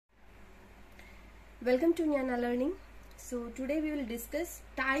Welcome to Jnana Learning. So today we will discuss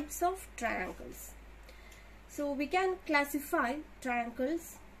types of triangles. So we can classify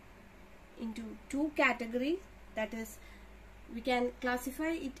triangles into two categories. That is, we can classify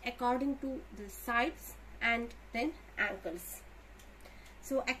it according to the sides and then angles.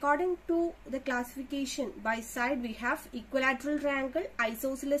 So according to the classification by side, we have equilateral triangle,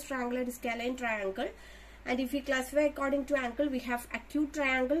 isosceles triangle and scalene triangle. And if we classify according to angle, we have acute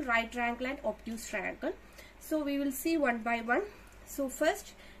triangle, right triangle and obtuse triangle. So we will see one by one. So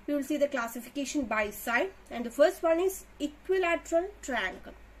first we will see the classification by side, and the first one is equilateral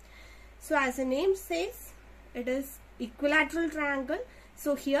triangle. So as the name says, it is equilateral triangle.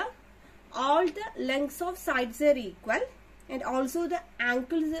 So here all the lengths of sides are equal and also the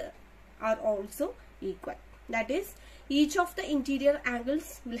angles are also equal. That is, each of the interior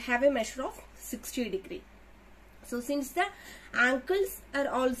angles will have a measure of 60 degrees. So since the angles are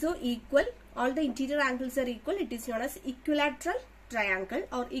also equal, all the interior angles are equal, it is known as equilateral triangle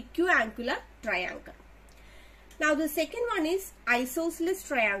or equiangular triangle. Now the second one is isosceles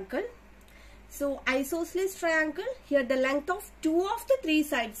triangle. So isosceles triangle, here the length of two of the three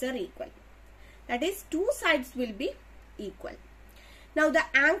sides are equal. That is, two sides will be equal. Now the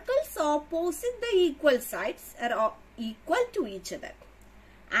angles opposite the equal sides are equal to each other.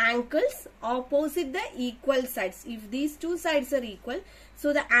 Angles opposite the equal sides. If these two sides are equal,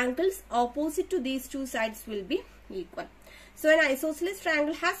 so the angles opposite to these two sides will be equal. So an isosceles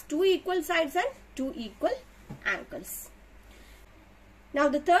triangle has two equal sides and two equal angles. Now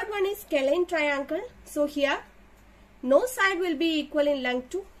the third one is scalene triangle. So here no side will be equal in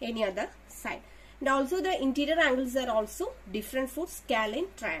length to any other side. And also the interior angles are also different for scalene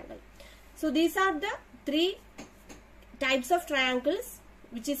triangle. So these are the three types of triangles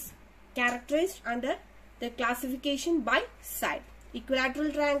which is characterized under the classification by side: equilateral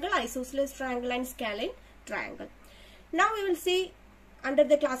triangle, isosceles triangle and scalene triangle. Now we will see under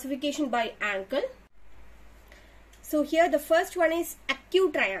the classification by angle. So here the first one is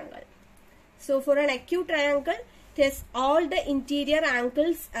acute triangle. So for an acute triangle, yes, all the interior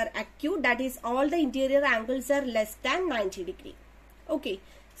angles are acute, that is, all the interior angles are less than 90 degrees. Okay,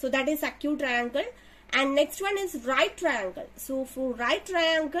 so that is acute triangle. And next one is right triangle. So for right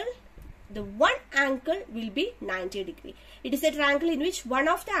triangle, the one angle will be 90 degree. It is a triangle in which one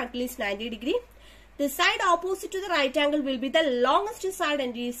of the angle is 90 degree. The side opposite to the right angle will be the longest side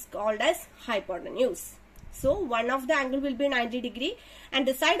and is called as hypotenuse. So one of the angle will be 90 degree and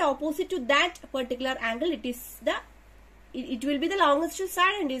the side opposite to that particular angle, it will be the longest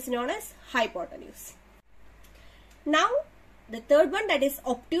side and is known as hypotenuse. Now the third one, that is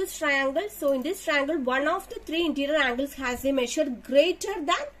obtuse triangle. So in this triangle, one of the three interior angles has a measure greater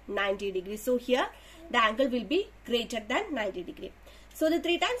than 90 degrees. So here the angle will be greater than 90 degrees. So the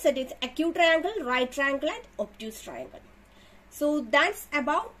three times, that is acute triangle, right triangle and obtuse triangle. So that's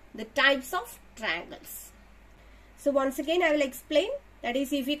about the types of triangles. So once again I will explain. That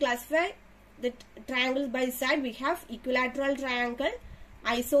is, if we classify the triangles by side, we have equilateral triangle,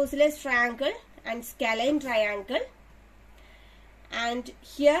 isosceles triangle and scalene triangle. And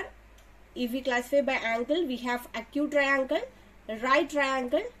here if we classify by angle, we have acute triangle, right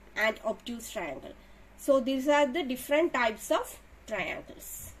triangle and obtuse triangle. So these are the different types of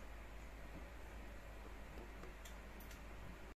triangles.